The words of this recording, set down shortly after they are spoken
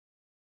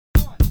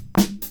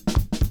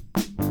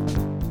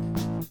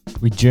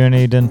We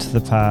journeyed into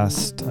the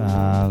past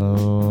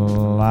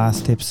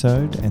last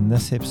episode, and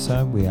this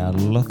episode we are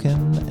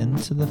looking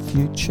into the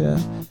future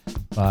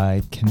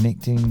by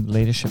connecting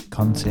leadership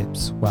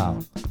concepts.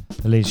 Wow,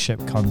 the leadership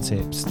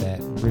concepts that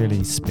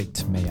really speak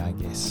to me, I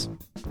guess.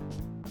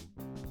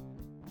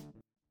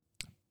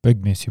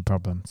 Big messy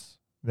problems.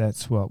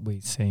 That's what we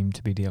seem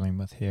to be dealing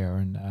with here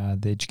in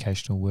the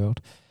educational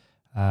world,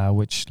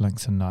 which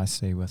links in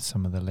nicely with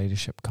some of the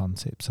leadership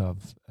concepts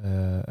I've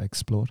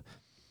explored.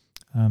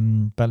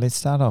 But let's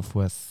start off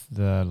with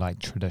the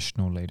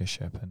traditional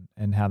leadership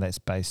and how that's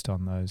based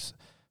on those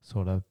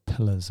sort of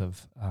pillars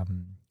of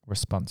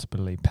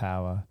responsibility,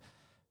 power,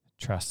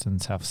 trust,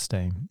 and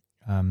self-esteem.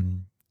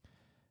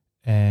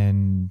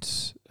 And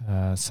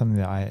something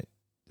that I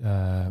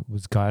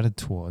was guided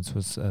towards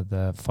was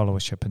the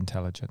followership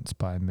intelligence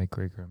by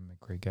McGregor and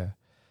McGregor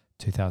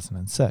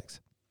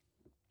 2006,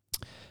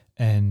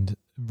 and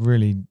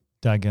really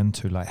dug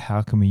into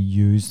how can we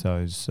use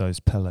those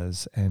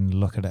pillars and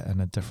look at it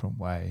in a different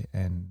way,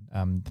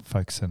 and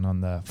focusing on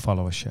the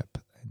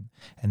followership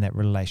and that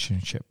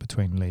relationship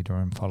between leader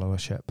and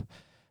followership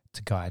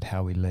to guide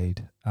how we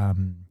lead.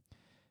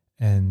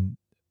 And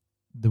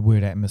the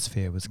word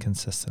atmosphere was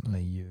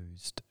consistently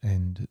used,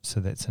 and so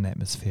that's an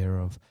atmosphere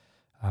of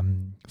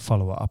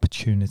follower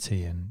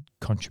opportunity and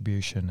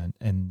contribution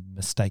and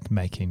mistake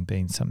making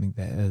being something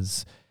that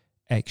is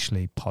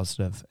actually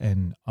positive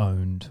and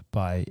owned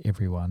by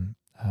everyone.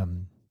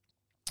 And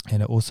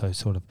it also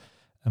sort of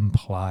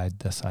implied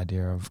this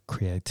idea of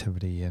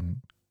creativity and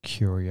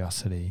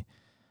curiosity.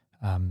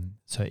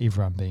 So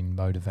everyone being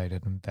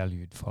motivated and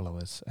valued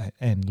followers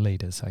and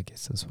leaders, I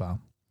guess, as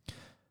well.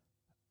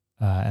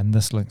 And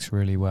this links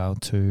really well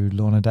to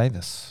Lorna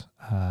Davis,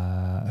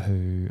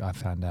 who I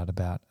found out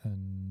about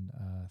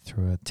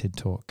through a TED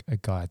Talk, A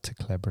Guide to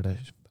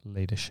Collaborative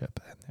Leadership,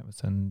 and that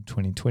was in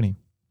 2020.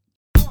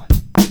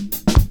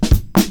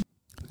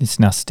 Let's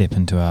now step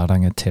into our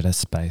rangatira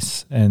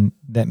space, and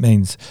that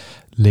means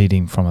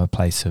leading from a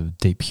place of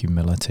deep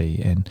humility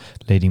and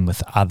leading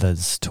with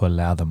others to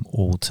allow them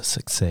all to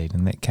succeed,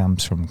 and that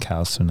comes from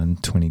Carlson in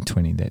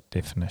 2020, that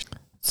definition.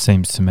 It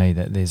seems to me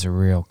that there's a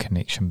real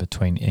connection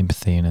between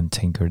empathy and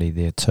integrity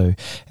there too,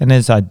 and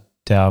as I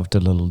delved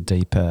a little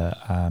deeper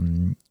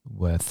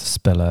with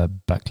Spiller,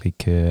 Buckley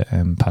Kerr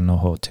and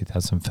Panoho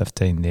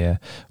 2015,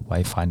 their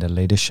Wayfinder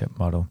leadership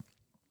model,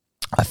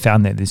 I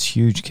found that there's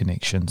huge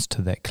connections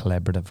to that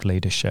collaborative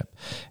leadership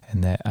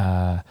and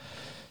that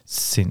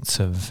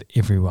sense of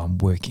everyone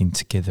working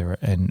together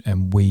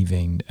and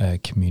weaving a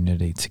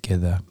community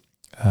together.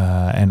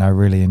 And I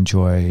really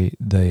enjoy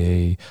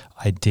the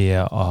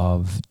idea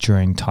of,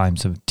 during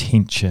times of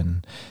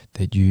tension,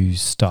 that you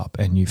stop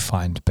and you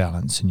find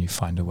balance and you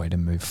find a way to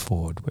move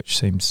forward, which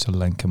seems to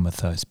link in with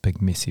those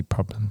big messy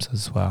problems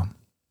as well.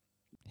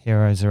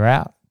 Heroes are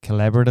out,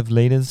 collaborative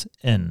leaders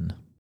in.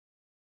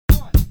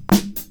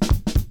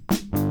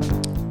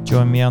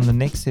 Join me on the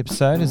next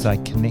episode as I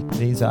connect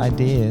these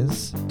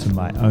ideas to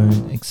my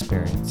own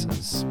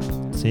experiences.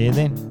 See you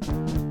then.